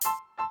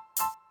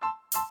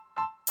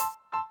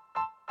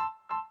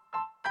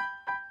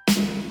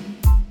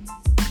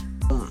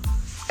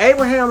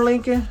Abraham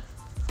Lincoln,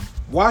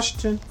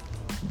 Washington,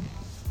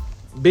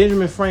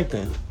 Benjamin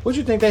Franklin. What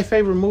you think their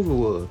favorite movie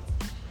was?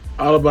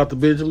 All About the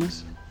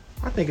Benjamins.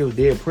 I think it was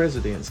Dead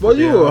Presidents. Boy,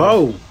 you a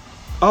hoe.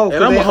 Oh,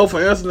 and I'm a hoe for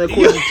answering that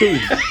question too.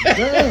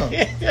 Damn.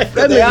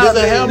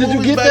 Did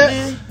you get that?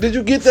 Then? Did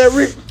you get that,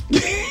 Rick?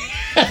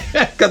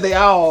 Because they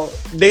all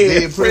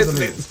dead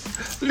presidents.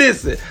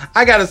 Listen,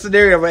 I got a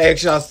scenario. I'm gonna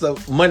ask y'all some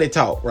money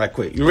talk right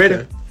quick. You ready?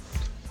 Okay.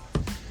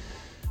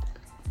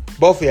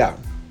 Both of y'all.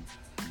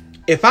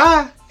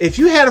 If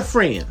you had a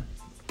friend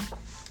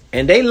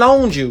and they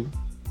loaned you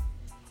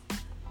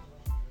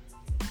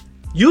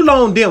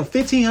loaned them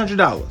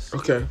 $1,500.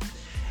 Okay.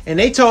 And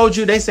they told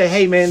you, they say,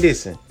 hey man,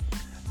 listen,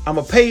 I'm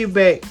gonna pay you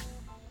back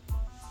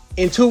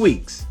in 2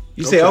 weeks.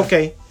 You say,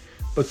 okay.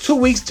 But 2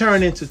 weeks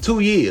turn into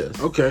 2 years.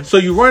 Okay. So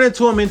you run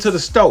into him into the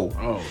store.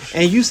 Oh,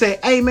 and you say,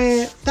 hey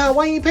man, dog,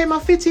 why you ain't pay my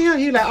 $1,500?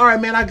 He's like, all right,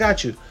 man, I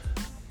got you.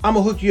 I'm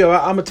gonna hook you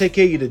up. I'm gonna take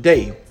care of you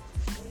today.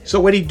 So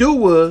what he do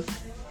was,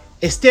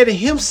 instead of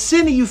him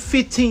sending you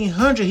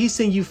 $1,500, he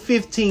send you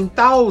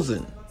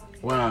 $15,000.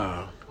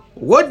 Wow.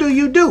 What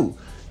do?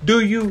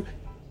 Do you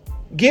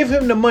give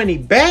him the money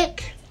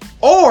back,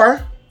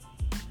 or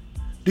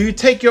do you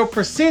take your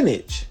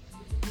percentage?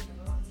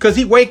 Because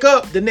he wake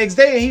up the next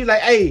day and he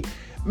like, hey,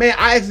 man,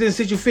 I accidentally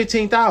sent you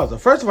 $15,000.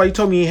 First of all, you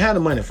told me you ain't had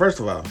the money, first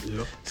of all.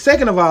 Yeah.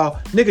 Second of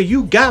all, nigga,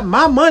 you got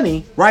my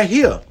money right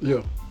here.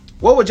 Yeah.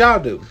 What would y'all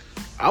do?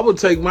 I would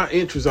take my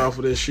interest off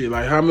of that shit.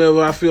 Like,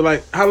 however I feel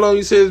like, how long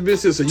you say it's been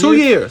since a year? 2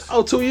 years.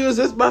 Oh, 2 years.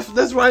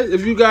 That's right.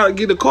 If you gotta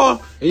get a car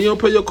and you don't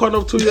pay your car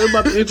no 2 years,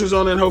 about the interest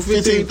on that whole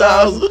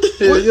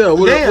 $15,000. Yeah,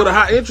 with a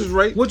high interest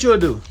rate. What you'll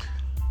do?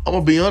 I'm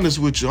gonna be honest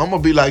with you. I'm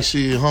gonna be like,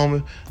 shit,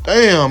 homie.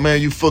 Damn,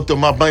 man, you fucked up.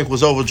 My bank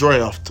was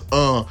overdraft.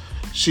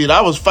 Shit,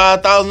 I was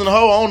 5,000 in the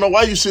hole. I don't know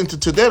why you sent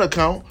it to that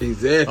account.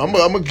 Exactly. I'm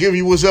gonna give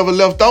you what's ever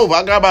left over.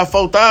 I got about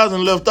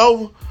 4,000 left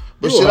over.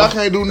 But shit, I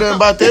can't do nothing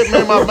about that,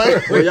 man. My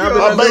bank,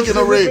 my banking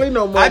already.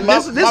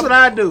 This is what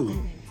I do.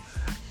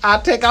 I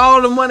take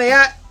all the money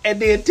out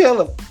and then tell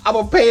them I'm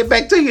gonna pay it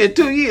back to you in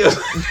 2 years.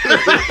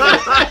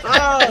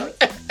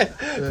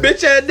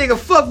 Bitch ass nigga,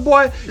 fuck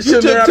boy.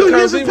 You took 2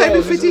 years to pay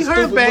me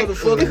 $1,500 back.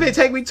 If it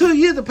take me 2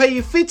 years to pay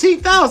you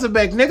 $15,000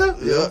 back, nigga.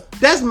 Yeah.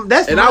 That's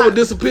and I would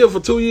disappear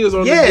for 2 years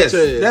on this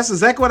bitch ass. That's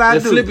exactly what I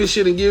do. Flipping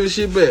shit and giving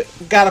shit back.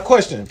 Got a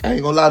question. I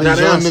ain't gonna lie to these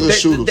young niggas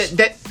shooters.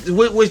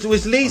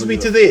 Which leads me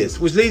to this.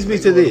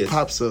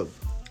 Pops up.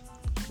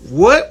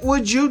 What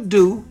would you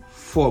do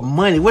for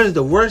money? What is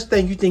the worst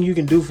thing you think you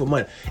can do for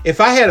money?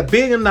 If I had $1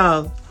 billion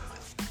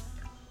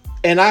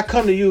and I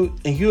come to you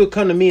and you would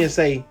come to me and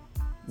say,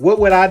 what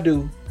would I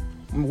do?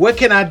 What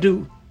can I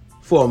do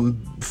for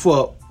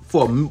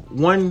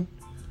one?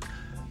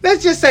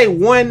 Let's just say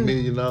 $1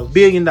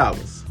 billion. Man.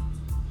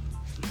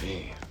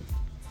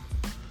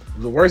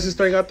 The worstest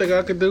thing I think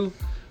I could do,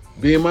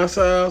 being my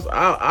size,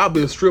 I'll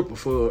be a stripper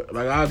for,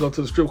 like, I'll go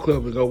to the strip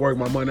club and go work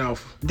my money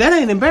off. That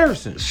ain't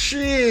embarrassing.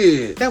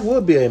 Shit. That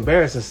would be an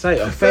embarrassing sight.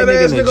 A fat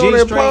ass nigga on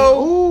that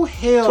pole. Ooh,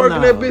 hell twerking no.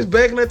 That bitch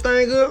backing that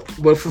thing up.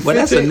 But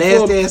that's a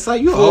nasty ass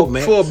sight. You old,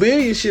 man. For $1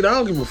 billion shit, I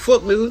don't give a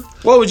fuck, nigga.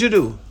 What would you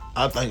do?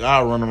 I think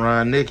I'll run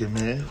around naked,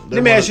 man.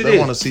 Let me ask you this. They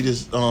want to see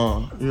this,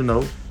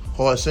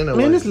 horse anyway.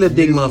 Man, this little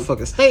dick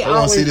motherfucker. Stay I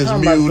want to see this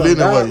mule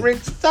anyway. Rick,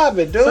 stop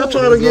it, dude. Stop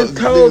trying to get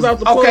toes out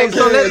the Okay, podcast,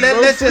 so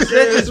let's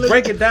just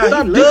break it down.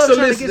 Stop He dick loves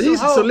trying to get soliciting.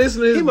 some He's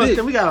soliciting his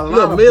dick. We got a Little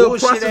lot of male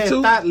bullshit prostitute. ass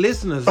thought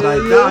listeners.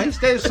 Like, nah, he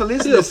stays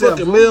soliciting He a himself.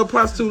 fucking male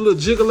prostitute, little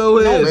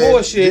gigolo No head.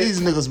 bullshit.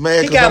 These niggas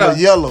mad because I'm a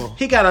yellow.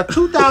 He got a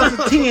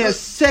 2010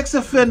 sex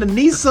offender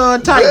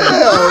Nissan Titan.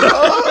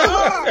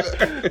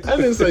 I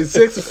didn't say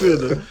sex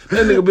offender.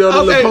 That nigga be on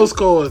the little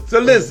postcard. So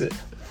listen,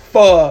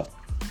 for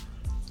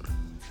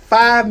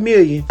 $5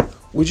 million,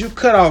 would you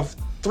cut off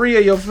 3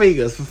 of your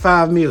fingers for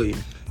 $5 million?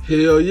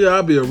 Hell yeah,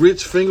 I'll be a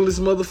rich fingerless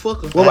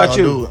motherfucker. What about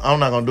you? I'm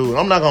not gonna do it.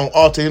 I'm not gonna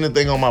alter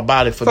anything on my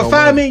body for $5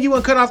 money. million, you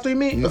wouldn't cut off 3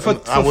 million? For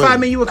 $5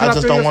 million, you would cut off 3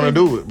 I just don't want to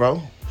do it,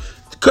 bro.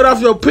 Cut off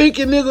your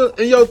pinky, nigga,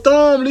 and your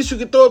thumb. At least you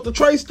can throw up the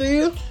tray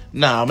still.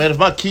 Nah, man. If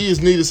my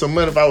kids needed some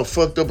money, if I was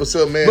fucked up or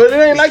something, man. But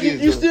it ain't like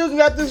you still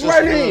got this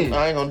right hand.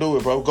 I ain't gonna do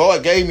it, bro.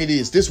 God gave me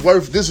this. This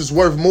is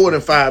worth more than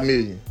 $5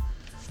 million.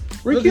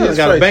 Ricky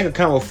got a bank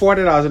account with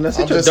 $40 and that's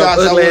I'm your just dumb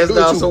ugly ass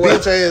down you somewhere.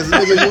 bitch ass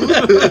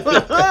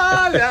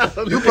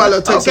nigga. You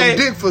probably take some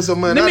dick for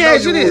some money. Let me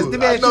ask you this.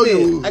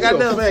 I got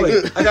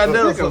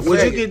another for you.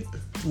 Would you get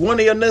one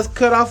of your nuts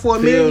cut off for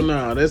 $1 million?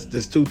 Hell no,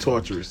 that's too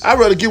torturous. I'd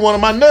rather get one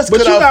of my nuts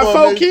but cut off for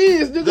 $1 million. But you got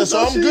 4 kids, nigga.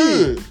 So I'm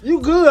good. You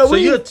good. So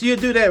you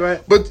do that,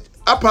 right? But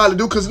I probably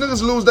do because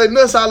niggas lose their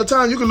nuts all the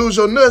time. You can lose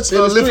your nuts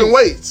lifting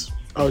weights.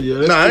 Oh yeah,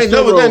 that's I ain't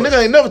never that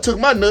nigga ain't never took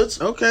my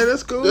nuts. Okay,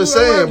 that's cool. Just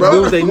saying,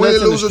 bro. When you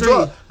lose a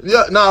drop.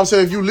 Yeah, I'm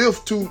saying if you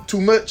lift too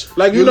much,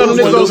 like you know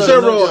the niggas on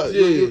steroids.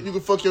 Yeah, you can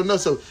fuck your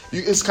nuts up.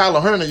 It's called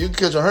a hernia. You can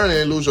catch a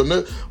hernia and lose your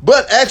nut.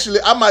 But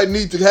actually, I might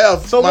need to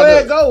have. So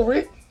where it go,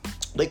 Rick?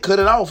 They cut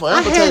it off for I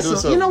had amputated or some.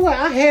 something. You know what?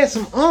 I had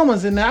some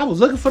almonds in there. I was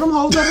looking for them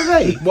hoes the other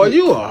day. Boy,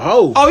 you a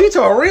hoe. Oh, you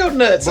talking real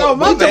nuts? Oh,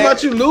 my You talking bad.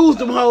 about you lose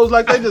them hoes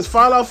like they just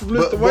fall off from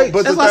lift the weight.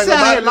 But That's the why I thing said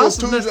I had about it is, lost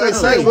too, some nuts they that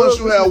say day. once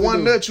you What have you one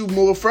do? nut, you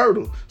more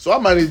fertile. So I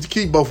might need to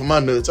keep both of my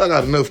nuts. I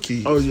got enough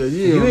kids. Oh yeah,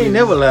 You ain't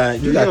never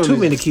lied. You got don't too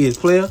need- many kids,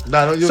 player.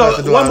 Nah, don't you So have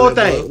to do one all more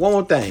that, thing. bud. One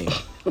more thing.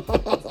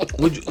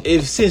 Would you,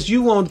 if since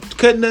you won't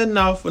cut nothing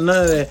off or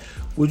none of that,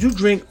 would you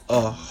drink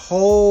a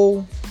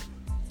whole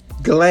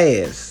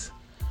glass,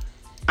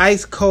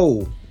 ice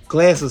cold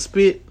glass of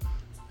spit?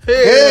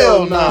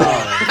 Hell no.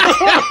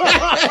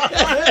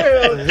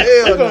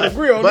 Hell no.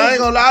 agree on But I this. ain't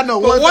gonna lie, I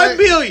know For one $1 thing.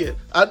 billion.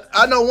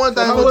 I know one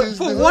thing with these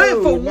For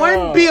niggas. $1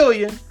 nah.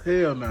 billion.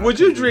 Hell no. Would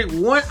you drink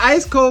one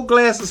ice cold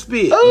glass of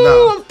spit?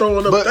 Oh, I'm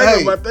throwing up But, thinking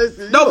hey, about that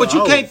shit. No, but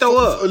you a can't hoe. throw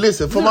up.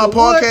 Listen, for You my know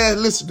what?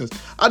 podcast listeners,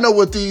 I know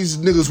what these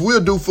niggas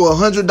will do for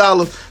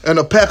 $100 and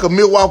a pack of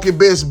Milwaukee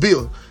Best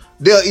beer.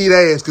 They'll eat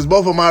ass because both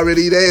of them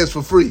already eat ass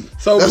for free.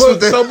 So, That's Bug,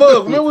 what they- so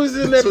Bug, remember we was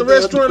in That's at the what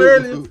they'll restaurant do.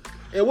 earlier,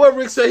 and what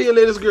Rick said he'll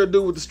let this girl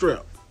do with the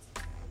strap.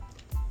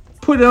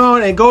 Put it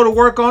on and go to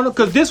work on it,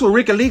 because this what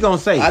Ricky Lee gonna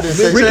say. I didn't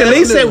say Ricky that.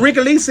 Lee said. Ricky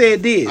Lee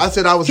said this. I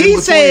said I was He in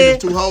between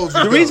said the two hoes.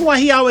 the reason why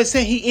he always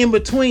said he in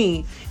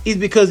between is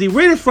because he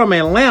really from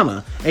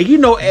Atlanta, and you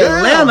know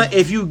Atlanta.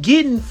 If you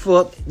getting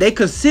fucked, they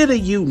consider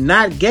you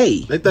not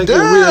gay. They think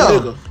you're a real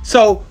nigga.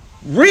 So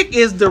Rick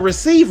is the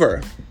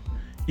receiver.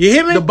 You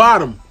hear me? The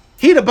bottom,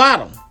 He the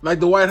bottom.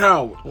 like the White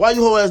Howard. Why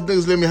you whole ass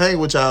niggas let me hang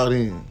with y'all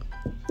then?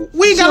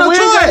 We ain't got So no we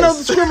ain't got no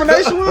choice.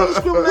 discrimination. We don't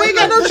discriminate. We ain't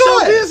got no That's your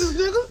choice.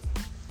 business, nigga.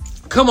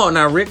 Come on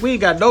now, Rick. We ain't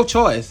got no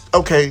choice.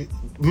 Okay,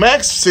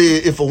 Max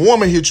said if a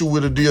woman hit you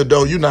with a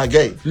dildo, you not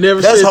gay.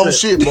 Never That's said whole that.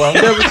 shit, boy.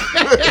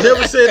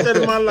 Never said that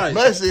in my life.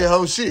 Max said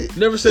whole shit.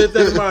 Never said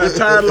that in my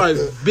entire life.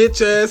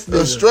 Bitch ass The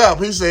nigga. strap.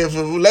 He said if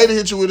a lady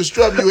hit you with a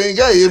strap, you ain't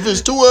gay. If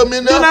it's two of them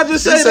in there, Didn't I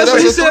just say that's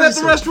what he said at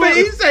the But restaurant?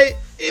 he say,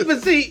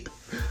 but see,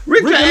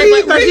 Rick, Rick act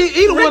Lee like think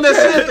he the one that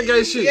said the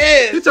gay shit.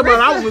 Yeah, He talking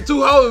about I was with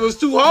two hoes. It was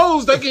two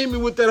hoes. They can hit me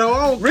with that hoe.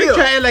 I don't Rick care.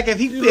 try to act like if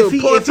he little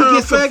part-time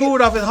gets some faggot.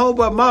 food off his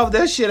homeboy mouth,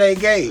 that shit ain't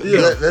gay.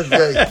 Yeah. That's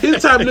gay. He the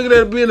type of nigga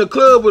that'll be in the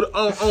club with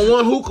on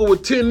one hookah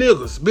with 10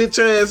 niggas. Bitch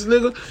ass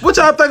nigga. What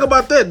y'all think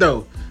about that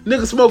though?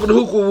 Niggas smoking the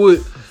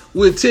hookah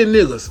with 10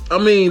 niggas. I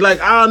mean, like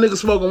all niggas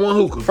smoking one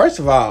hookah. First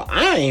of all,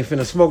 I ain't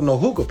finna smoke no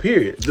hookah,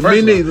 period. Me First of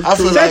all. neither. I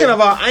feel Second like-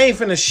 of all, I ain't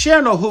finna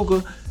share no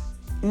hookah.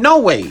 No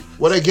way.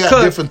 Well, they got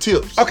 'Cause- different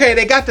tips. Okay,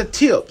 they got the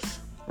tips,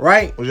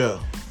 right? Yeah.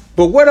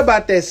 But what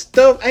about that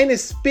stuff? Ain't it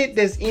spit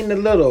that's in the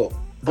little...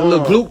 The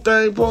little gloop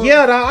thing, Paul.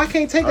 Yeah, dog, I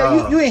can't take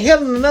that. You ain't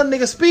helping another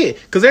nigga spit.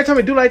 Because every time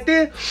he do like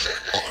that,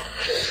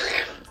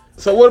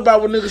 So what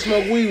about when niggas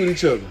smoke weed with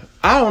each other?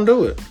 I don't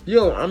do it.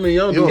 Yo, I mean,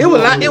 y'all do It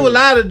was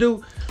lie to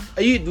do.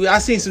 I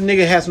seen some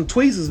nigga have some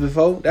tweezers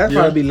before. That'd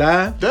probably be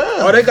live. Damn.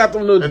 Oh, they got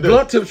them little And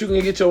blunt tips you can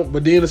get your,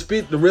 but then the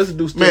spit, the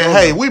residue still. Man, on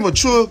hey, there. we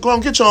mature. Go on,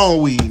 get your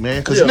own weed,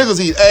 man. Because Yeah. niggas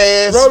eat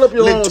ass, Roll up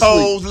your lick own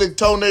toes, lick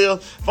toenails.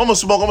 If I'm gonna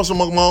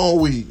smoke my own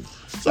weed.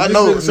 So I This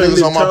know nigga say niggas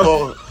lick on my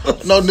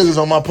no niggas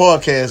on my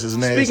podcast is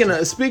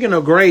nasty. Speaking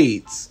of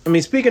grades, I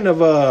mean speaking of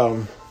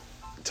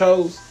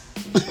toes.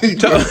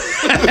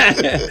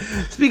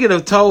 speaking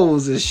of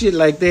toes and shit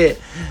like that,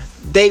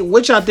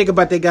 what y'all think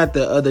about? They got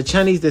the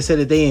Chinese that said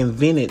that they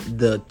invented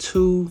the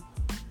two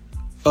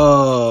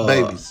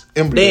babies,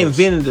 embryos. They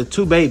invented the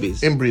two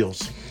babies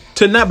embryos.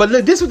 tonight. But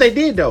look, this is what they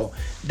did though.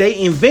 They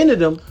invented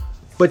them,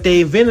 but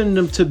they invented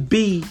them to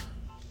be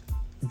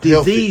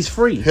disease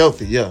free.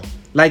 Healthy, yeah.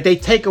 Like they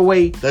take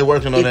away. They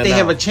working on if that they now.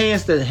 have a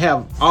chance to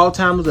have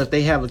Alzheimer's, if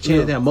they have a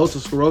chance to have multiple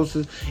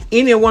sclerosis,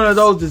 any one of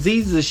those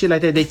diseases and shit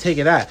like that, they take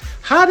it out.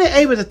 How are they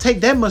able to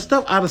take that much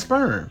stuff out of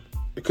sperm?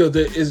 Because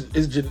they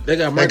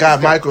got They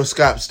got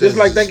microscopes. It's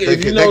like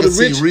if you know the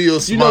see rich, real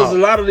you know, small. a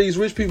lot of these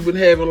rich people been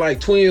having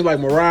like twins, like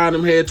Mariah and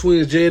them had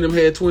twins, Jay and them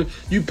had twins.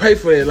 You pay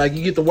for that, like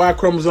you get the Y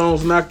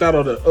chromosomes knocked out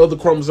or the other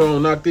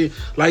chromosome knocked in.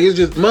 Like it's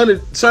just money.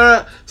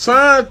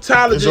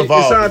 Scientology It's and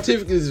evolving.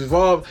 scientific is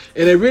evolved,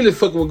 and they really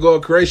fucking with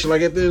God creation.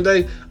 Like at the end of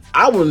the day,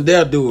 I wouldn't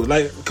dare do it,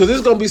 like because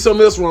there's gonna be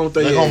something else wrong with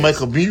their They gonna ass.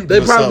 make a mutant They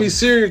or probably be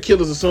something. serial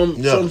killers or some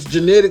Yeah.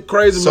 genetic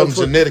crazy. Something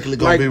motherfucker. genetically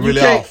gonna Like, be really you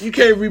can't, off. You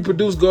can't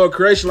reproduce God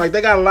creation. Like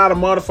they got a lot of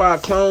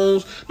modified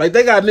clones. Like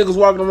they got niggas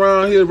walking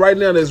around here right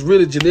now that's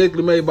really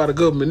genetically made by the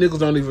government. Niggas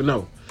don't even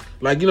know.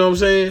 Like you know what I'm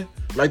saying?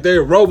 Like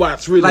they're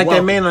robots really. Like that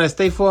walking. man on that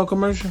State Farm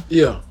commercial.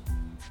 Yeah.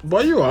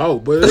 Boy, you a hoe,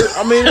 but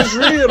I mean it's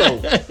real though.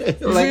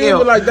 You Like, feel yo.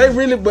 me? Like they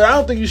really, but I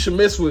don't think you should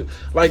mess with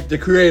like the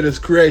creator's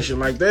creation.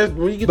 Like that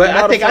when you get. But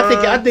the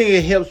I think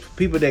it helps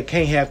people that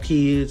can't have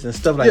kids and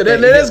stuff like Yeah,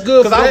 that. that's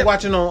good Because for I was that.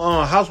 watching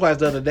on Housewives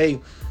the other day.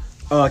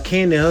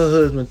 Candy and her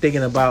husband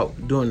thinking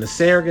about doing the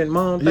surrogate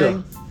mom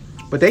thing,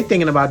 but they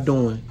thinking about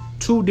doing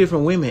 2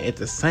 different women at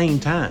the same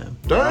time,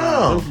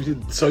 Damn.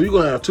 So you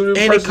gonna have 2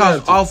 different and it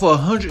costs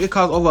personalities. It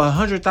costs over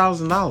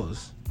 $100,000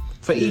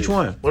 for each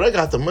one. Well, they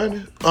got the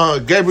money.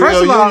 Gabrielle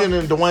First of all, Union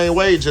and Dwayne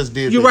Wade just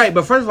did. You're that. right,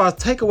 but first of all,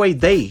 take away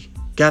they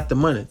got the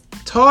money.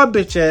 Toy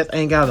bitch ass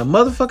ain't got a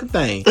motherfucking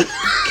thing.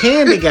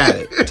 Candy got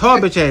it. Toy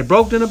bitch ass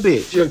broke in a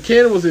bitch. Your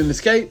Candy was in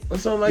Escape or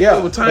something like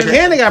that with but Tiny.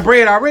 Candy got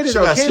bread already She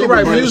though. got Candy stupid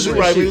write bread. music. She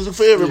write music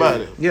for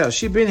everybody. Yeah,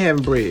 she been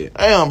having bread.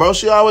 Damn, bro,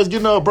 she always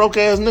getting a broke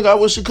ass nigga. I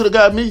wish she could have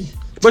got me.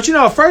 But you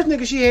know, first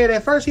nigga she had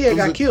at first, he had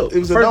got killed. It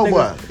was a First no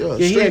nigga- boy. Yeah,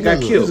 he street had got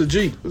nigga. He killed. was a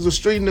G. It was a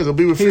street nigga.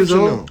 Be with He was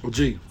Future a now. A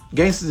G.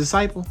 Gangster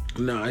Disciple.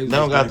 Nah, he was They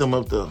don't got a them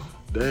up there.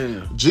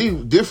 Damn. G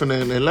different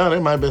in Atlanta.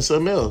 It might have been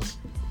something else.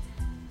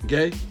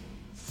 Gay.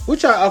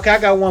 Which y'all? Okay, I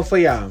got one for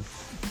y'all.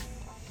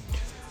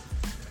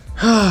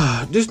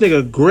 This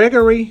nigga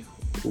Gregory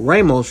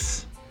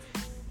Ramos,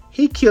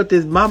 he killed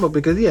his mama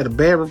because he had a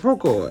bad report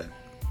card.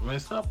 Man,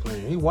 stop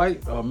playing. He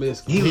white or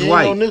Mexican? He was He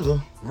white. ain't no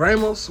nigga.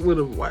 Ramos with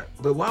a white.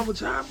 But why would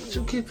y'all put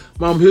your kid?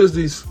 Mom, here's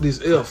this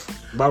F.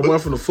 By one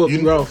from the fuck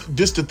you off.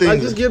 Just the thing.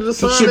 Like, just give it a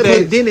sign. Shit,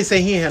 Then then they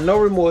say he had no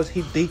remorse.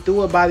 He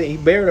threw a body. He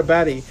buried a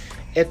body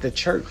at the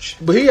church.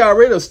 But he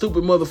already a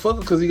stupid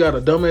motherfucker because he got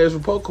a dumbass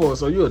report card.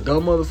 So you a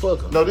dumb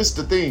motherfucker. No, this is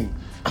the thing.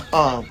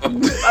 Like, for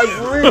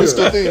real. This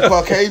the thing.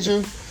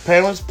 Caucasian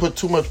parents put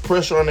too much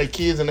pressure on their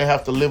kids, and they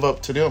have to live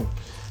up to them.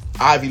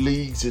 Ivy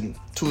Leagues and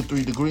 2 or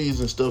 3 degrees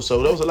and stuff.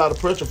 So there was a lot of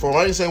pressure for him.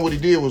 I ain't saying what he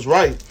did was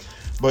right,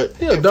 but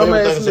He a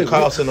dumbass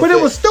nigga. But it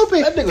was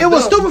stupid. That nigga It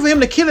was dumb. stupid for him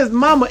to kill his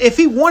mama. If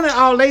he wanted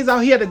all ladies out,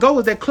 he had to go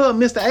with that club,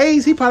 Mr.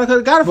 A's. He probably could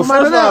have got it But from out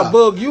first of of all,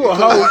 there. Bug, you a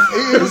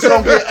hoe. He was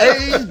gonna get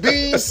A's,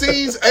 B's,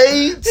 C's,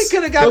 AIDS. He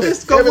could have got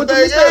this go with the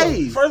Everything Mr. else.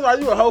 A's. First of all,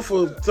 you a hoe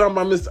for talking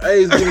about Mr.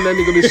 A's giving that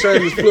nigga this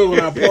shameless plug on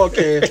our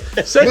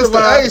podcast. Second of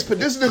all, Mr. A's, but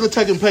this nigga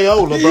taking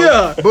payola, bro.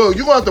 Yeah. Bro,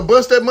 you gonna have to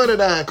bust that money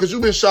down because you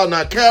been shouting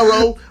out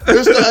Caro,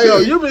 Mr. A. yo,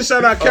 you been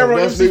shouting out Caro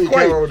that's MC nigga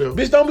Caro Quay. them.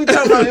 Bitch, don't be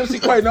talking about MC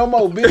Quay no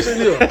more, bitch, in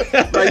here.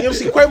 Like,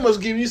 MC Quay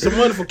must give you some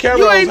money for Caro.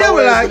 You ain't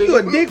never like you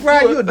a dick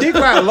ride. You a dick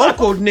ride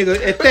local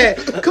nigga at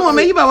that. Come on,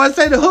 man. You about to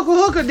say the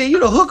hooker then. You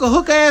the hooker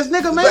ass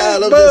nigga, man.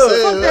 Nah, I'm Bud, just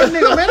saying. fuck that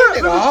nigga, man. That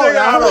nigga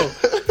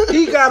hard.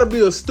 He gotta be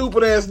a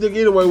stupid ass nigga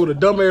anyway with a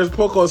dumb ass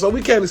report card, so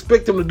we can't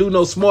expect him to do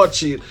no smart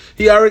shit.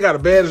 He already got a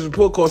bad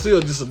report card, so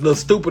he's just a little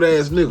stupid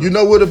ass nigga. You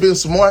know what would have been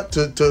smart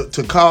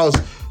to cause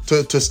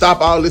to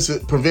stop all this,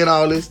 prevent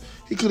all this?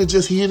 He could have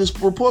just hid his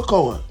report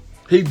card.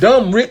 He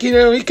dumb, Rick. He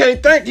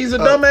can't think. He's a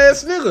dumb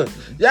ass nigga.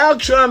 Y'all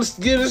trying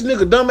to give this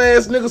nigga dumb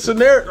ass nigga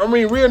scenario. I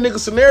mean, real nigga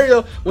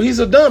scenario when he's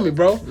a dummy,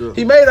 bro. Yeah.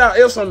 He made out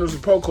F's on his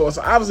report card,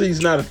 so obviously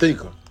he's not a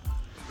thinker.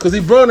 Cause he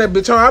brought that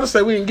bitch on. I just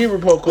say we didn't give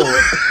report card.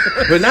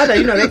 But now that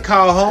you know they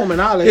call home and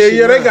all that. Yeah, shit,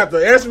 yeah, they now. got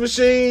the answer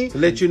machine. To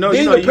let you know.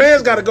 Then You know, the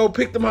parents got to go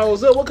pick them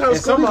hoes up. What kind of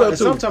And school you go to?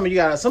 sometimes you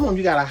gotta, some of them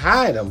you gotta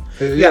hide them.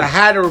 Yeah, You yeah. gotta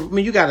hide. I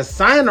mean, you gotta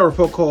sign the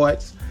report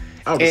cards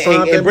I would and,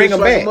 sign and that bring bitch them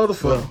like back. a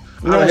motherfucker.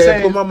 You know I what I'm had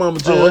saying? put my mama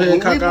jail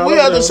head cock all we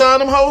over had to them. sign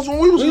them hoes when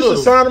we was We used to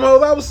little. sign them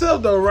hoes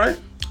ourselves though, right?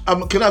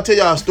 Can I tell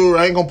y'all a story?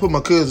 I ain't gonna put my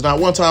cousin out.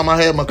 One time I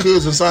had my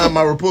cousin sign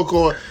my report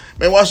card.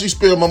 Man, why she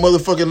spelled my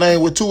motherfucking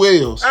name with 2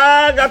 L's?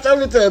 I got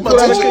you to My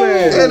put on the teacher,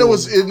 class. and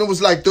it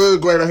was like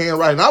 3rd grader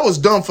handwriting. I was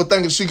dumb for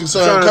thinking she could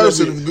sign Sign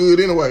cursive that good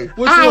anyway.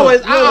 Which I one? always-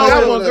 You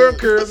got one girl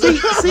curve.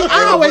 See,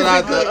 I always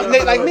Like been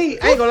good. Like me,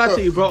 I ain't gonna lie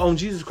to you, bro. On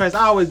Jesus Christ,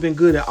 I always been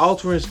good at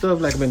altering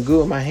stuff. Like I've been good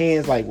with my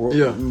hands, like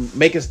Yeah.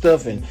 making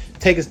stuff and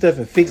taking stuff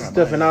and fixing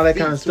stuff and all that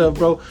kind of stuff,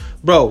 bro.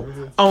 Bro,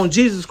 on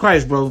Jesus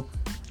Christ, bro,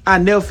 I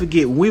never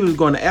forget when we was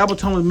going to Albert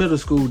Thomas Middle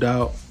School,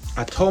 dog.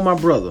 I told my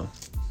brother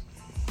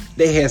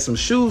they had some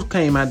shoes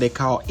came out they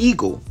called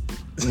Eagle.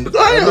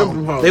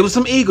 Damn. They was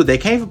some Eagle. They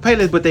came from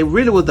Payless, but they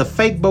really was the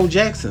fake Bo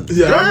Jacksons.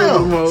 Yeah, I remember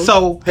them hoes.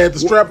 So had the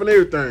strap and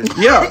everything.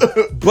 yeah,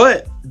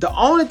 but the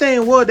only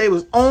thing was they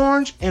was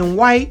orange and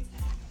white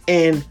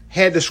and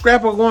had the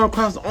scrapper going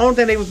across. The only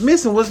thing they was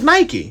missing was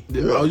Nike.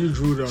 Yeah. Oh, you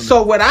drew it on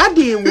So what I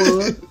did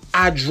was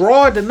I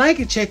draw the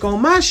Nike check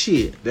on my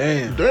shit,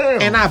 that. Damn.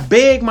 Damn. and I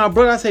begged my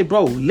brother. I say,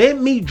 bro, let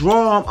me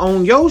draw them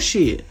on your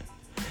shit.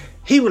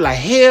 He was like,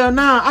 hell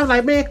nah. I was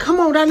like, man, come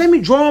on, dog, let me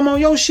draw them on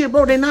your shit,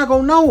 bro. They not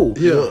gonna know.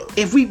 Yeah.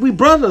 If we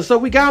brothers, so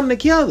we got them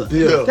together.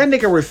 Yeah. That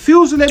nigga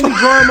refused to let me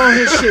draw him on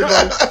his shit,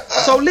 bro.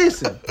 So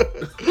listen,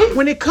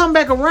 when it come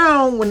back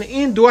around, when the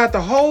end throughout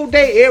the whole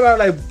day,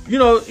 everybody like, you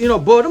know,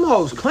 boy, them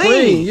hoes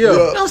clean. Yeah. You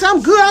know what I'm saying?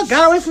 I'm good. I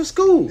got away from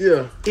school.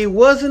 Yeah. It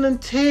wasn't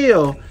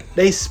until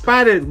they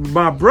spotted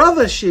my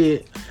brother's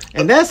shit,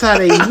 and that's how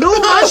they knew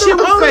my shit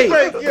was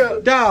fake. Yeah.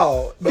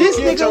 Dog, this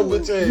Get your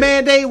bitch nigga, ass.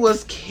 man, they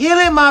was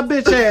killing my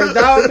bitch ass,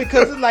 dog,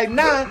 because it's like,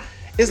 nah.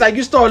 It's like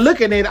you start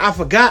looking at it. I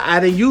forgot I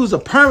didn't use a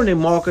permanent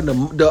marker.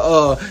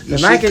 The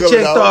shit Nike coming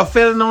check out. started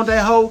filling on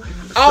that hoe.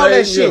 All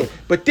that Same, shit. yeah.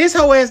 But this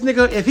hoe ass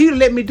nigga, if he'd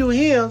let me do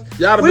him,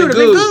 Y'all we been would have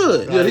been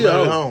good. good. Yeah, he Right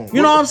a hoe. home.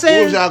 You know what I'm saying?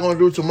 What was y'all gonna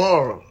do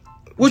tomorrow?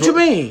 What you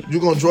mean? You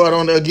gonna draw it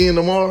on there again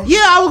tomorrow?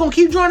 Yeah, I was gonna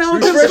keep drawing it on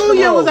until the Refresh school them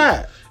year was hoes.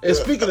 out. And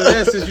speaking of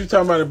that, since you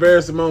talking about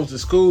embarrassing moments in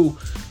school,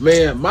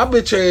 man, my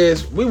bitch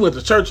ass, we went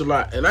to church a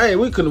lot, and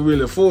we couldn't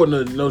really afford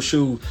no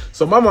shoes.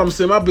 So my mama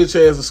sent my bitch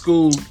ass to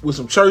school with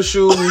some church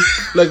shoes,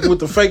 like with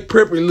the fake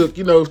preppy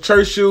look,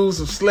 church shoes,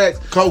 some slacks.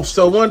 Coast.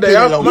 So one day,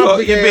 Penny my loafers.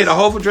 big You ass, been a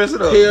hoe for dressing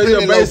up. hell yeah,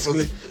 Penny basically.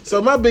 loafers.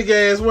 So my big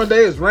ass, one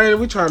day it's raining,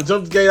 we trying to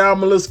jump the gate, all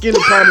my little skinny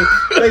partners,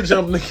 they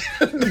jumping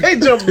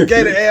the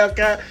gate at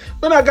Alcott.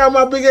 When I got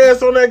my big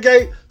ass on that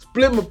gate,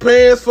 split my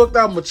pants, fucked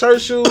out my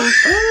church shoes.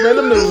 Man,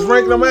 them niggas was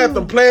ranking them at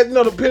them plastic, you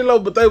know, the penny low,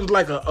 but they was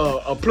like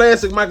a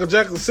plastic Michael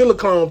Jackson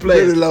silicone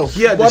plastic. Penny low.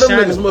 Yeah, boy, them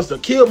niggas must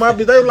have killed my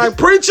bitch. They was like,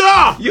 preacher!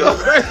 You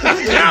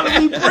gotta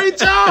be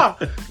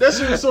preacher! That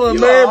shit was so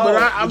embarrassing, but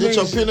I Did mean,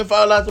 your penny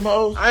fall out the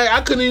hoes?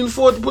 I couldn't even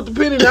afford to put the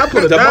penny in there. I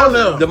put it down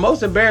there. The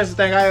most embarrassing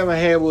thing I ever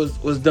had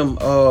was them.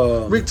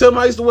 Rick, tell me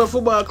I used to wear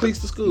football cleats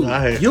to school. I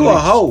had You cleats. a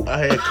hoe. I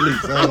had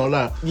cleats. I ain't gonna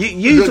lie. You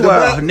used to The wear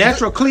black-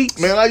 natural cleats.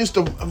 Man, I used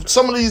to.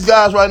 Some of these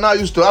guys right now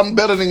used to. I'm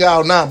better than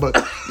y'all now, but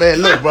man,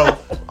 look, bro. I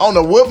don't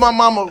know what my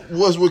mama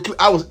was with.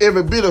 I was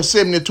every bit of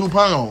 72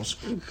 pounds.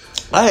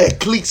 I had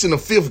cleats in the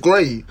 5th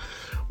grade,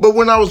 but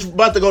when I was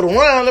about to go to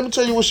Ryan, let me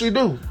tell you what she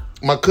do.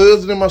 My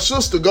cousin and my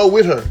sister go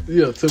with her.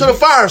 Yeah, To the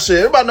fire shed.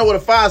 Everybody know what a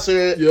fire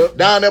shed. Yeah.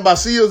 Down there by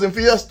Seals and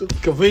Fiesta.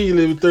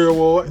 conveniently in the third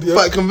ward. Yeah.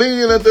 Like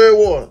convenient in Third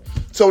Ward.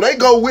 So they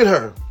go with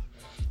her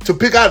to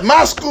pick out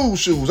my school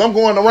shoes. I'm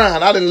going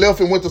around. I done left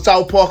and went to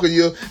South Park a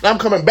year. And I'm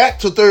coming back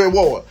to Third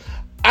Ward.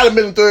 I done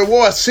been in Third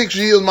Ward 6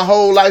 years, my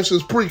whole life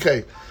since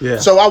pre-K. Yeah.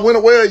 So I went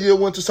away a year,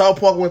 went to South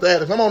Park, went to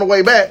Addis. I'm on the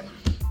way back.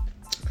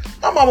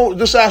 My mama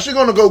decided she's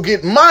gonna go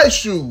get my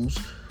shoes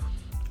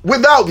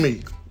without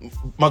me.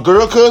 My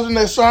girl cousin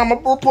that signed my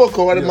report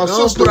card and my Don't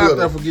sister put out with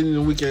there her. for getting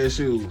the weak ass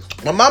shoes.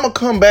 My mama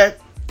come back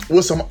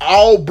with some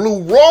all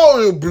blue,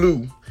 royal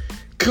blue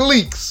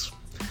cleats,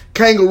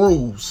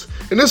 kangaroos.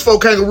 And this for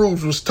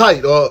kangaroos was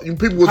tight.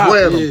 People was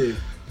wearing them. Yeah.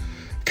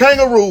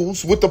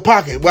 Kangaroos with the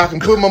pocket where I can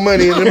put my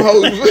money in. Them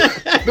hoes,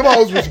 them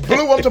hoes was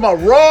blue. I'm talking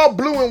about raw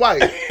blue and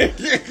white.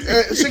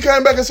 And she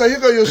came back and said, "Here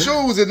go your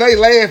shoes." And they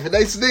laughing,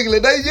 they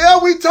sniggling.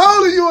 We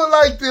told her you would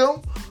like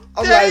them.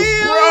 I'm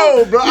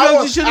like, bro. You know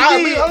what you should've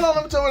did? Hold on,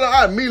 let me tell you.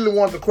 I immediately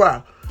wanted to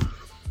cry.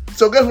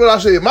 So guess what I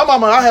said? My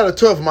mama, I had a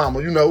tough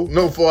mama,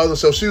 no father,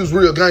 so she was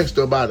real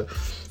gangster about it.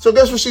 So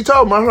guess what she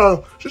told me?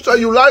 She said,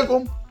 "You like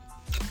them?"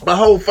 My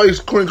whole face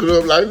crinkled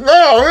up like, "No,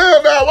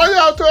 hell no. Why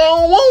y'all tell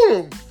I don't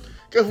want them?"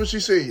 Guess what she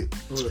said?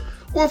 What?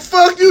 "Well,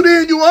 fuck you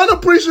then, you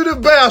unappreciative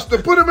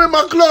bastard. Put them in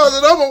my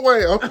closet. I'm gonna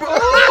wear them." Can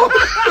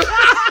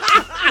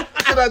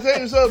I tell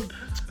you something?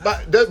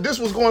 This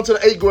was going to the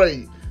 8th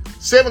grade.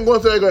 7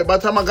 going to the 8th grade. By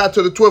the time I got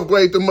to the 12th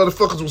grade, the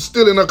motherfuckers was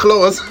still in her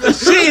clothes.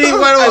 She didn't even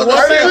wear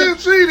one.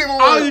 She didn't even All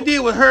wear you did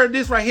was heard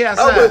this right here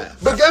Oh, outside.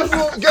 but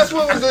guess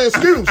what was the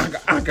excuse?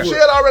 She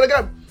had already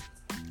got.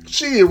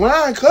 Shit,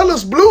 Ryan,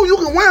 colors blue. You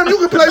can wear them. You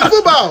can play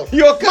football.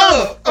 You're a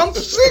color. I'm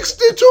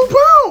 62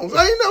 pounds.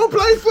 I ain't never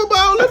played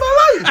football in my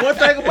life. One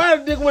thing about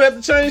it, nigga would have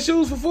to change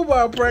shoes for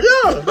football practice.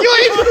 Yeah. You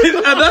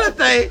ain't another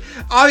thing.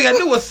 All you gotta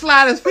do was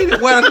slide his feet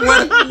and wear the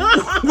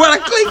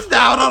cleats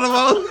down on them.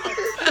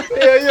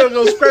 Yeah, you don't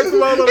go scrape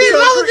them all on the As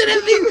long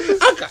concrete.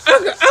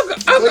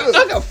 as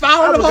I can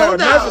follow them whole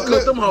down.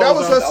 Cut them That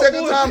was her hoes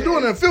second time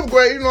doing it. In 5th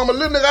grade, I'm a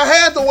little nigga. I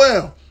had to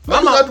wear them. My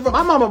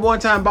mama one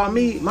time bought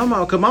me,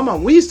 cause my mama,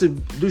 we used to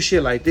do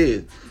shit like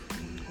this.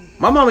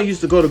 My mama used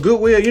to go to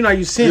Goodwill. You know how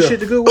you send shit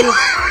to Goodwill?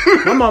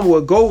 My mama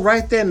would go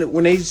right there, and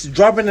when they used to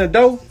drop in the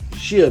door,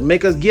 she'd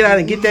make us get out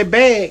and get that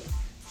bag.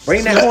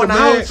 Bring that hoe in the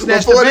house,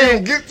 snatch the Before they bag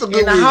even get to in the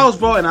Goodwill. house,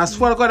 bro. And I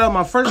swear to God, that was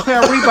my first pair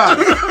of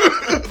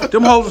Reeboks.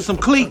 Them hoes with some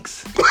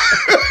cleats.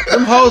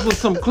 Them hoes with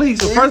some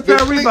cleats. The first pair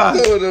of Reeboks.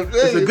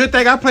 It's a good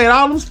thing I played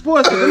all them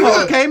sports, because them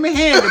hoes came in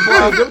handy,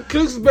 boy. Them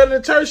cleats is better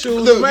than church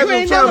shoes. Look, Imagine you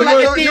ain't them trying never to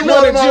like run- it you then.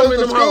 run One the of gym them in to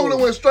them school and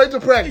hoes. went straight to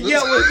practice.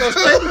 Yeah,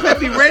 we're gonna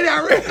be ready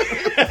already.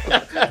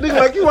 Nigga,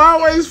 like you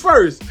always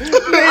first.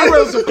 I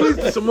run some cleats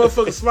and some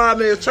motherfucking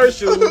sliding ass church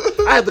shoes.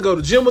 I had to go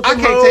to gym with them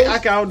hoes. I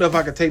don't know if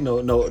I can take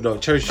no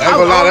church shoes. I ain't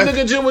gonna lie, I'm a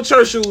nigga gym with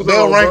church shoes.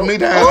 They'll on, rank bro. me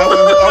down. I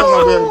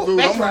was gonna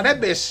be That's right.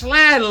 That bitch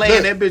slide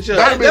laying that bitch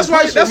That'd up. be That's a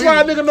why. push That's for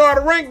why a me. nigga know how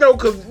to rank though,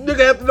 cause nigga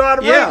have to know how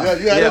to Yeah.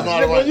 rank. Yeah, that's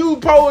not Nigga, when right. you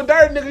pulling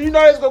dirt, nigga, you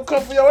know it's gonna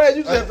come for your ass.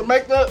 You just have to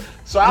make that.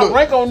 So I Look.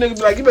 rank on niggas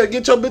be like, you better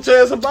get your bitch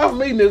ass up off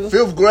me, nigga.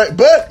 5th grade,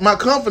 but my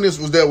confidence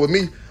was there with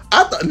me.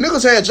 I thought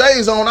niggas had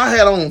J's on. I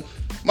had on.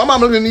 My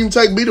mama didn't even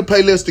take me to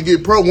Payless to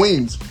get Pro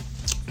Wings.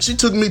 She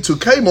took me to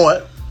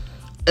Kmart,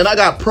 and I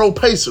got Pro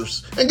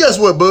Pacers. And guess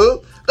what,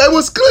 bub? They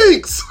was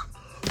cleats.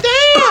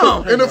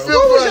 Damn. In the What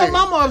 5th was grade. your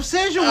mama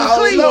obsession with I don't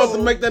cleats? know.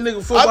 To make that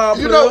nigga football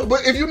You player. know,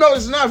 but if you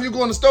notice now, if you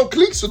go in the store,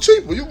 cleats are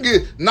cheaper. You can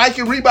get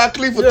Nike Reebok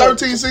cleat for Yeah.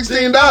 $13,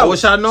 $16. I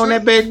wish I'd known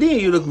that back then.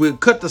 You'd have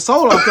cut the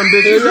soul off them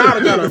bitches. Y'all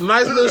done got a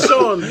nice little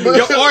show.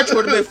 Your arch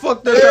would have been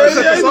fucked up. Yeah, Cut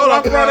the you soul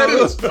walk off around that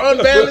them. bitch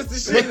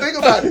unbalanced and But shit. think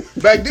about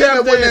it. Back then, Tap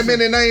there wasn't that dancing.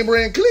 many name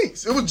brand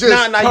cleats. It was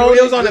just Nah,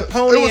 it was on the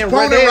Pony it was and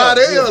Pony Rydell.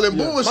 Rydell and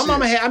bullshit. My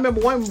mama had. I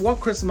remember one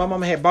Christmas, my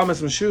mama had bought me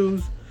some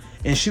shoes,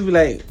 and she was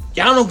like,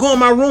 "Y'all don't go in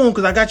my room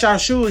because I got y'all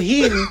shoes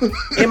hidden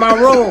in my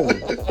room."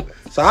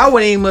 So I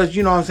wouldn't even much,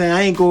 you know what I'm saying?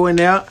 I ain't going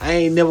there. I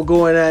ain't never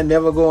going there.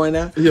 Never going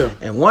there. Yeah.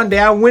 And one day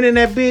I went in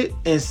that bit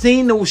and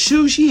seen the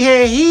shoes she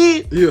had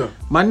hid. Yeah.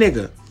 My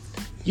nigga,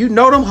 You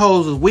know them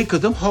hoes was weak because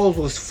them hoes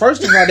was,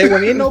 first of all, they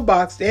weren't in no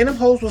box, and them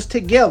hoes was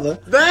together,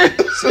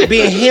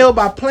 being held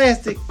by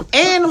plastic,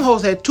 and them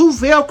hoes had 2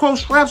 Velcro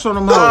straps on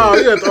them hoes. Oh,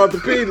 you had the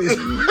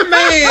orthopedics.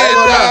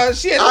 Man,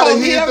 shit. I'd have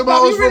hid them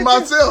hoes for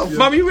myself.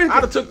 Bobby, you really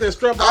I'd have took that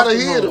strap I'd off. have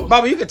hid them.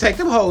 Bobby, you can take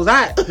them hoes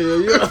out.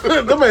 Hell yeah.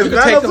 Them ain't You can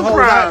not take up them to hoes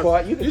out, boy.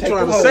 crime. You can You take trying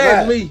them to hoes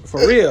sad out. me.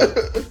 For real.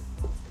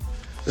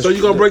 So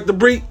you gonna break the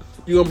break?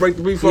 You gonna break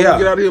the break before Yeah.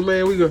 we get out of here,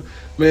 man?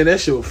 Man,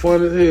 that shit was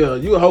fun as hell.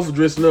 You a hoe for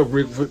dressing up,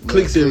 Rick. For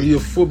clicks in your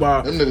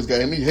football. Them niggas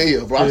gave me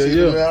hell, bro. I see Yeah,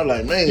 them yeah. there, I was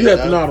like, man. You have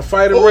to know how to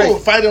fight and rank.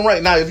 Fight and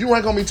rank. Now, if you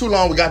rank on me too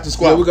long, we got the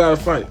squad. Yeah, we gotta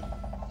fight.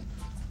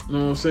 You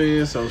know what I'm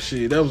saying? So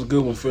shit, that was a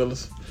good one,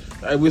 fellas.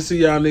 Hey, we'll see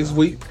y'all next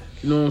week.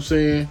 You know what I'm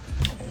saying?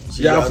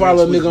 Y'all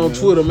follow a next nigga week, on man.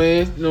 Twitter,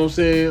 man. You know what I'm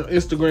saying?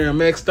 Instagram,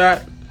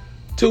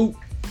 Max.2.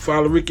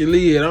 Follow Ricky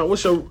Lee at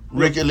what's your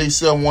Ricky Lee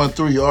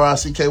 713,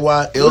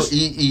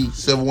 RICKYLEE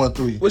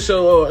 713. what's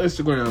your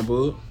Instagram,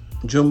 bud?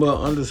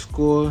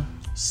 Jumba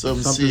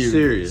Something _something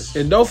serious.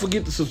 And don't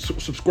forget to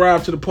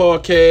subscribe to the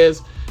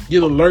podcast.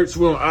 Get alerts.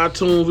 We're on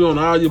iTunes. We're on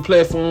all your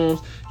platforms.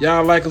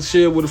 Y'all like us,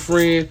 share with a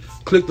friend.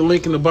 Click the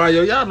link in the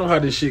bio. Y'all know how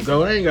this shit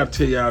go. I ain't got to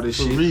tell y'all this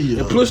shit. real.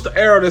 And push the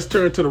arrow that's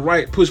turned to the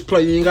right. Push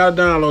play. You ain't got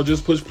to download.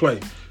 Just push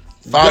play.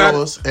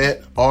 Follow us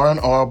at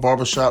R&R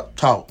Barbershop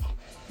Talk.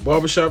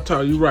 Barbershop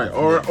Talk. You right.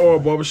 or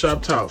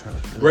Barbershop Talk.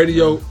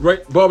 Radio.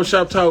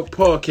 Barbershop Talk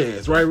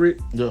podcast. Right, Rick?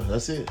 Yeah,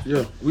 that's it.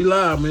 Yeah, we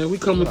live, man. We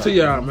coming to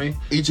y'all, man.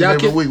 Each and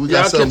every week, we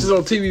got y'all catch us something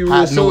on TV real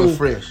hot, new, and soon.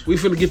 fresh. We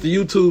finna get the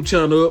YouTube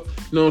channel up. You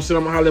know what I'm saying?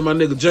 I'm gonna holler at my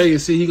nigga Jay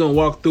and see he gonna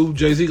walk through.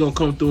 Jay-Z gonna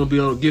come through and be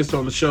on guest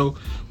on the show.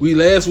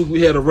 Last week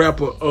we had a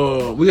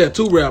rapper. We had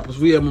 2 rappers.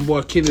 We had my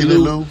boy Kenny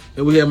Lou,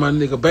 and we had my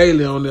nigga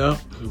Bailey on there.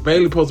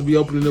 Bailey supposed to be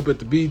opening up at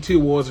the BET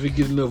Awards if he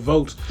get enough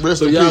votes. Rest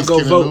so in y'all peace, go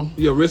Kenny vote. Lou.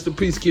 Yeah, rest in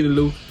peace, Kenny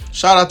Lou.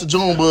 Shout out to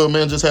Junebug,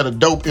 man. Just had a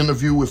dope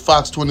interview with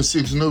Fox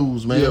 26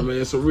 News, man. Yeah,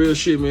 man, some real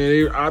shit,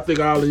 man. I think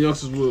all the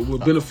youngsters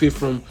would benefit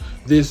from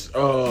this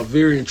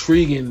very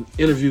intriguing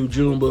interview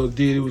Junebug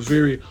did. It was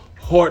very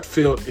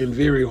heartfelt and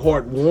very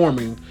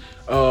heartwarming.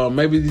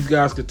 Maybe these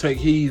guys could take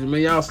heed. Man,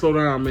 y'all slow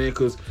down, man,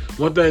 because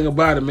one thing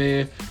about it,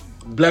 man,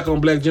 black on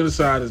black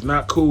genocide is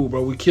not cool,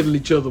 bro. We killing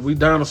each other. We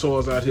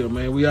dinosaurs out here,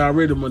 man. We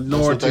already a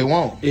minority they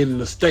want. in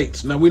the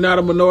States. Now, we're not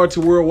a minority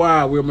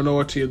worldwide. We're a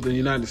minority in the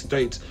United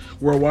States.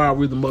 Worldwide,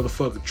 we're the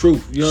motherfucking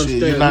truth. You Shit,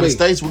 understand United me?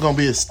 States, we're going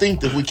to be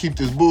extinct if we keep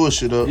this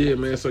bullshit up. Yeah,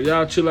 man. So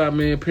y'all chill out,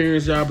 man.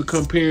 Parents, y'all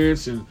become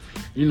parents, and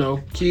you know,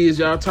 kids,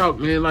 y'all talk,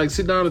 man. Like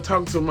sit down and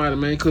talk to somebody,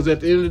 man. Because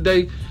at the end of the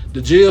day,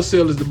 the jail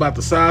cell is about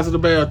the size of the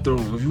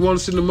bathroom. If you want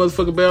to sit in the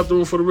motherfucking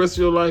bathroom for the rest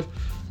of your life,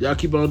 y'all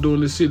keep on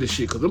doing this city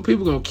shit. Because them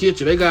people gonna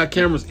catch you. They got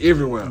cameras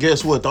everywhere.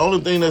 Guess what? The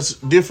only thing that's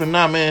different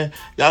now, man,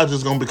 y'all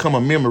just going to become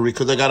a memory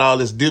because they got all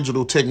this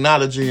digital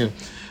technology and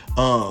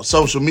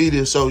social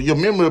media. So your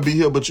memory will be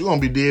here, but you're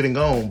going to be dead and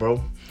gone,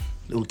 bro.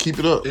 We'll keep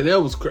it up. And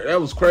that was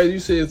crazy. You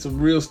said some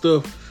real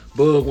stuff,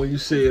 Bug, when you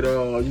said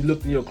you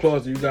looked in your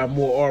closet, you got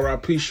more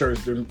RIP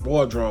shirts than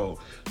wardrobe.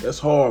 That's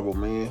horrible,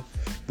 man.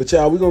 But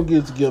y'all, we gonna get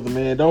it together,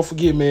 man. Don't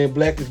forget, man,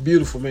 black is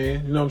beautiful,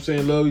 man. You know what I'm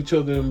saying? Love each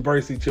other and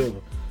embrace each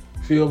other.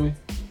 Feel me?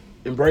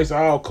 Embrace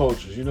all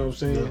cultures, you know what I'm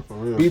saying? Yeah, for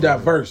real, be for real.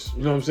 diverse,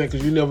 you know what I'm saying?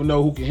 Because you never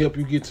know who can help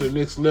you get to the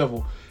next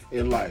level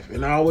in life.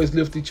 And I always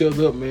lift each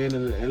other up, man.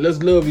 And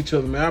let's love each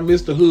other, man. I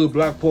miss the hood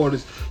block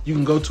parties you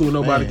can go to and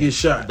nobody Man. get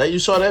shot. You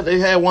saw that? They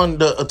had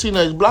a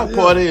teenage block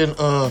party in,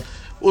 what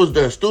was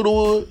that,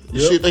 Studewood?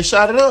 Yep. Shit, they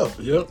shot it up.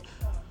 Yep.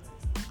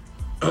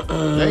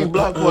 They ain't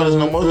block parties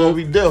no more. It's going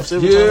to be deaths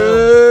every time.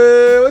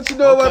 Yeah, what you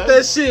know about Okay.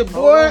 that shit,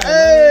 boy? Hold on,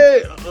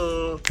 Hey,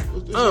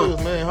 What this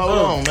is, man? Hold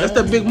on, man. that's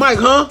that big mic,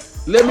 huh?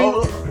 Let me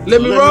Hold on.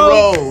 let me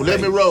roll. Let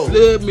me roll.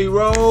 Let me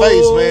roll.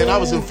 Face, man. I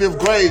was in 5th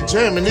grade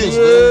jamming this,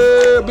 man.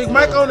 Yeah, big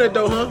mic on that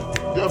though, huh?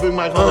 Yeah, big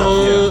mic on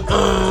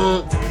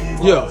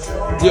that. Yeah.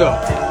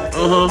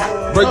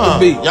 Break the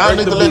beat. Y'all Break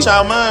need the to let beat.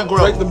 y'all mind grow.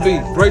 Break the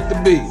beat. Break the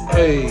beat.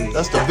 Hey.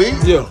 That's the beat?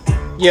 Yeah.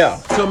 Yeah.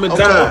 Coming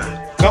Okay. down.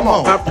 Come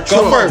on. Pop the Go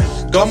trunk.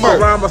 first. Go Come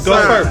first. around my Go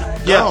side.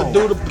 first. Yeah. Got to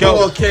do the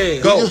Go.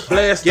 podcast. Go.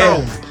 Blast Yeah.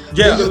 off.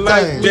 Yeah. Do the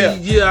like thing. me.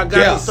 Yeah, I got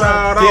Yeah. the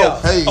side Yeah.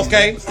 off. Hey.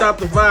 Okay. Stop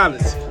the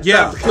violence.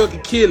 Yeah. Stop the cooking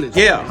killing.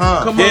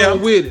 Yeah. Come Yeah.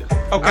 on with it.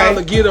 Okay. All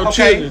the ghetto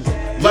Okay. children.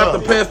 About to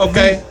pass the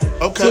Okay.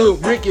 beat Okay. to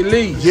Ricky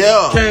Lee.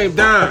 Yeah. Came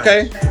down.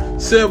 Okay.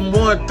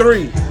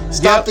 713.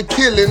 Stop the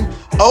killing.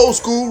 Old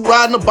school,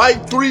 riding a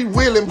bike,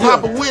 3-wheeling,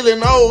 Papa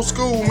wheeling, old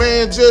school,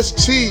 man, just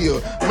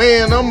chill.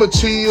 Man, I'ma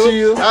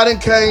chill. I done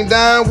came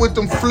down with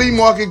them flea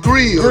market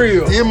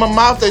grill. In my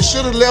mouth, they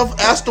should've left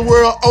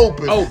Astroworld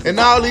open. And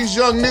all these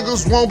young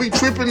niggas won't be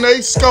tripping, they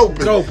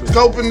scoping.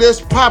 Scoping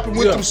that's popping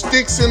with them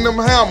sticks and them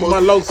hammers. My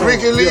low song.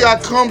 Ricky Lee, I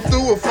come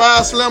through a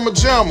 5-slammer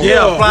jammer.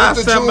 Yeah, fly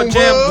With the summer Junebug.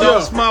 jam, no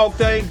small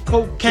thing,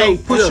 cocaine,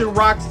 pushing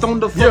rocks on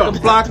the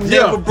fucking block,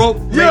 never broke.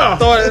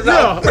 Started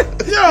out.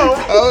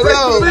 Hold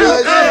on,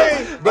 man. Hey,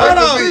 Break hold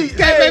the on. beat.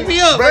 Can't make me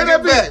up. Bring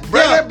it back.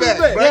 Bring it back.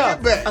 Bring Yeah.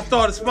 it back. I started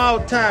started small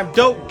time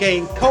dope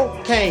game,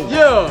 cocaine.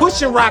 Yeah.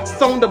 Pushing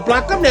rocks on the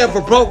block, I'm never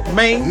broke,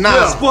 man.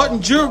 Nah.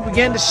 Sporting jewelry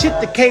and the shit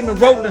that came and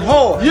rolling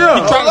hard.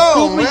 Yeah. You try to Hold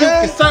school on, me, you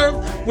man. can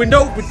serve with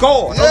no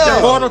regard.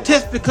 Yeah. Going on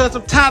test because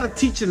I'm tired of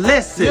teaching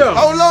lessons. Yeah.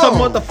 Hold on.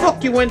 So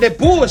motherfuck you and that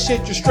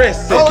bullshit you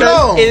stressing. Hold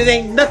on. It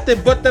ain't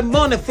nothing but the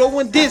money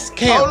flowing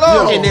discount.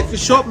 Hold on. And if you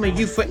short me,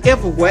 you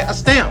forever wear a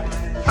stamp.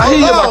 I Hold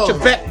hear you on. about your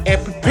back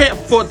and prepare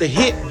for the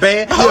hit,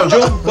 man. Hold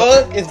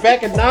Junebug is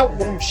backing out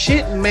when I'm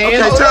shitting, man. Okay,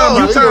 Hold time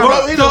on. out, He time done out.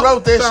 wrote- he done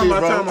wrote that Time shit,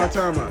 out, bro.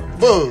 time out.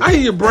 Bug. I hear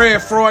you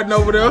Brad Freud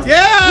over there.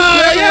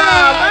 Yeah,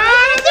 Yeah.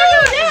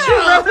 He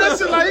wrote that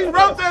shit like he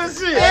wrote that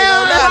shit.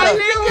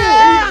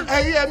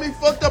 Hey, he had me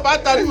fucked up. I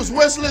thought he was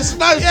Wesley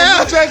Snipes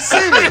from New Jack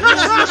City. He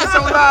was looking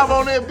so live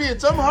on that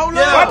bitch. I'm hold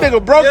My on.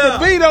 nigga broke Yeah.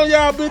 the beat on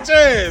y'all bitch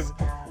ass.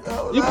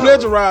 You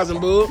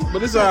plagiarizing, bud,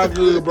 but it's all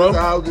good, bro. It's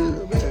all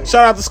good, man.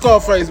 Shout out to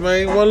Scarface,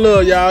 man. One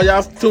love, y'all.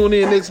 Y'all tune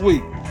in next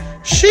week.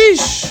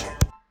 Sheesh.